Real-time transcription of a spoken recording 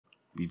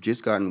we've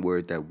just gotten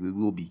word that we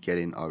will be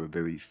getting our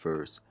very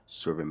first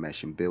server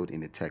meshing build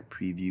in the tech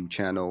preview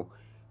channel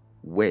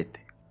with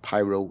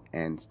PYRO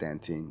and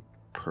Stanton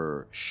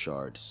per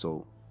shard.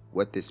 So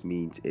what this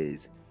means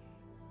is,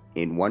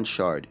 in one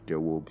shard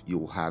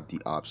you'll have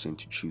the option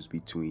to choose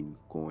between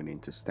going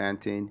into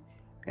Stanton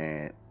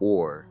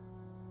or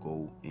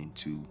go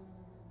into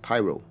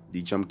PYRO.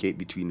 The jump gate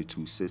between the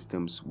two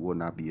systems will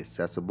not be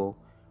accessible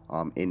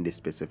in this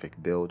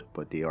specific build,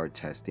 but they are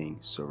testing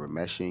server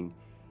meshing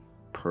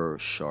per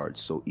shard.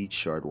 So each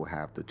shard will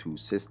have the two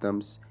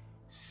systems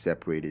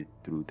separated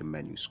through the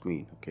menu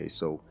screen. Okay,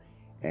 so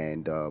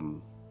and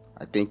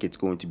I think it's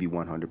going to be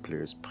 100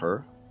 players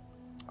per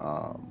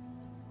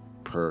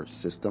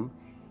system,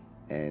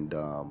 and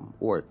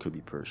or it could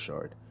be per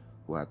shard.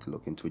 We'll have to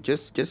look into it.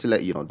 Just to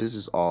let you know, this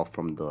is all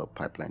from the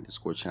Pipeline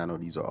Discord channel.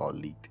 These are all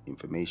leaked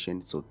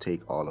information, so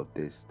take all of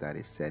this that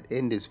is said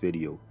in this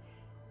video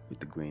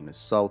with a grain of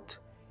salt.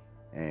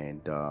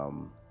 And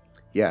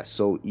yeah,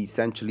 so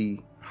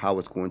essentially how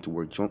it's going to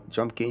work,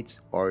 jump gates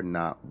are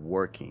not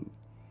working.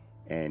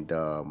 And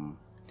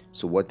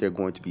so what they're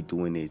going to be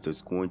doing is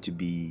there's going to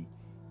be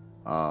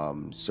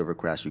server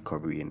crash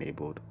recovery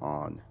enabled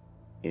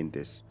in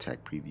this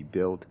tech preview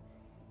build,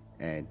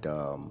 and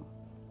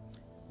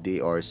they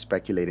are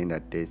speculating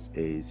that this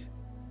is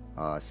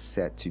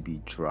set to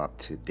be dropped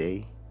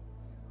today.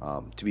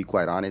 To be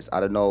quite honest,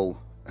 I don't know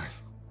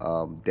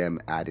them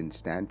adding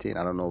Stanton.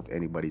 I don't know if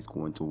anybody's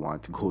going to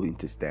want to go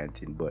into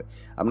Stanton, but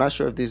I'm not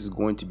sure if this is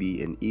going to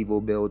be an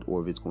Evo build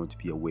or if it's going to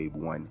be a Wave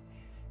 1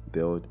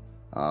 build.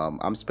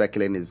 I'm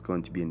speculating it's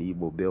going to be an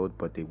Evo build,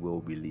 but they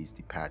will release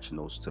the patch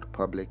notes to the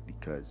public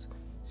because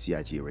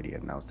CIG already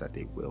announced that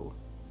they will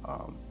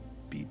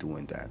be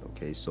doing that.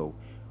 Okay, so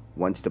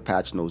once the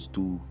patch notes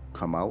do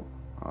come out,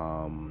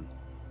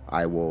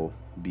 I will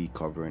be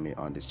covering it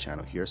on this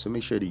channel here, so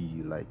make sure that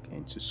you like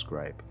and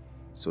subscribe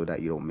so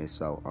that you don't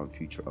miss out on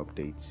future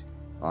updates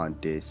on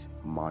this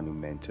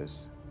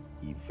monumentous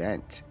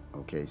event.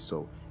 Okay,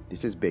 so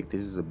this is big.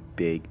 This is a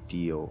big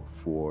deal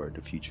for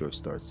the future of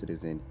Star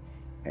Citizen,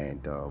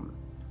 and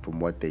from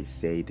what they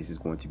say, this is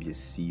going to be a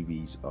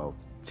series of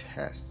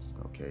tests.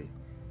 Okay,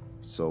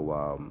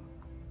 so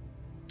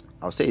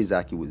I'll say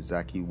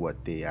exactly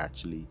what they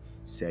actually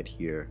said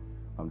here.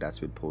 That's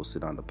been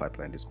posted on the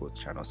Pipeline Discord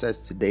channel. It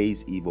says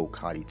today's Evo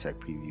Kadi Tech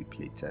Preview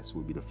playtest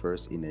will be the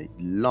first in a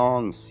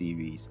long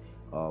series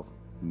of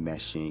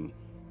meshing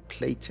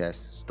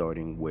playtests,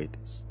 starting with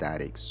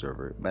static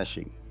server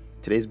meshing.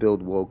 Today's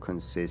build will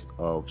consist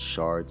of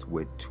shards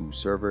with two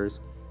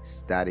servers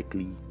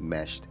statically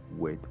meshed,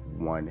 with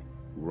one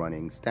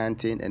running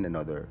Stanton and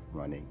another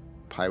running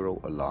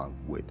PYRO, along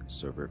with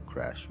server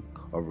crash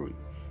recovery.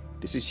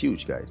 This is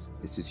huge, guys.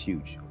 This is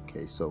huge.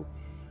 Okay, so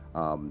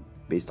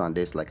based on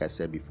this, like I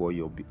said before,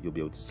 you'll be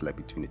able to select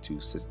between the two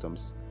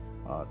systems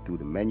through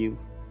the menu,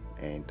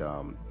 and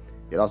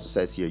it also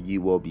says here you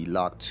will be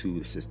locked to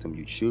the system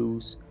you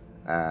choose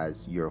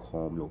as your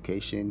home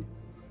location,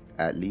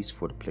 at least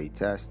for the play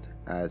test.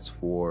 As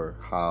for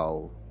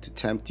how to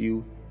tempt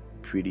you,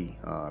 pretty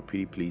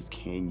please,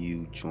 can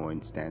you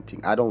join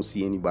Stanton? I don't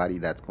see anybody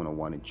that's going to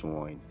want to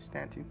join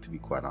Stanton, to be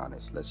quite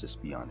honest. Let's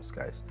just be honest,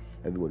 guys.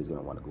 Everybody's going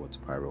to want to go into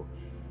PYRO.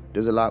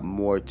 There's a lot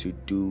more to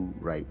do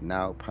right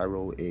now.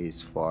 PYRO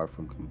is far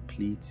from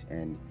complete,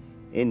 and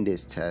in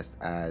this test,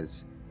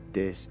 as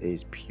this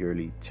is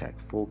purely tech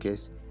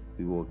focused,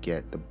 we will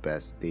get the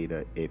best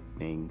data if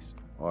things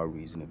are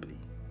reasonably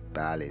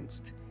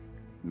balanced.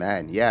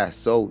 Man, yeah,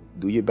 so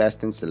do your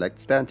best and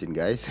select Stanton,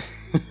 guys.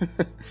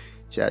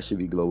 Chat should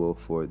be global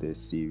for this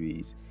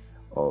series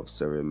of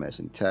server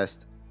meshing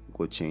test.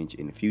 Will change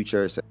in the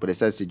future, but it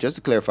says, just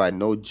to clarify,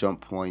 no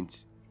jump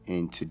points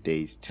in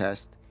today's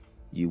test.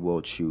 You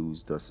will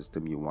choose the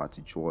system you want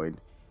to join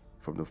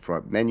from the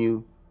front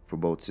menu for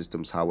both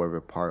systems, however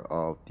part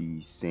of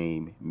the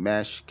same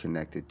mesh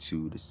connected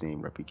to the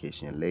same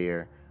replication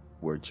layer.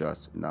 We're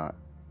just not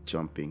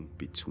jumping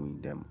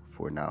between them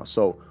for now.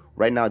 So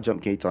right now,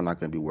 jump gates are not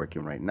going to be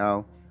working right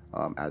now,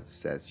 as it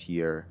says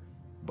here,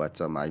 but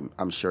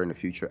I'm sure in the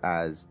future,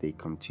 as they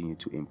continue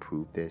to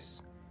improve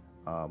this,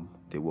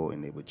 they will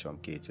enable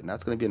jump gates, and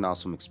that's going to be an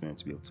awesome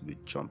experience to be able to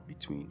jump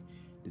between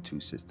the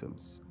two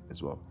systems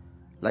as well.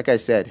 Like I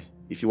said,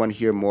 if you want to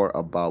hear more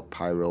about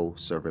PYRO,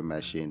 server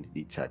meshing,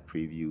 the tech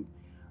preview,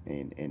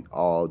 and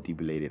all the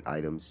related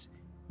items,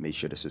 make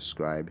sure to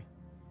subscribe.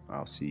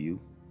 I'll see you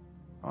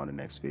on the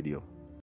next video.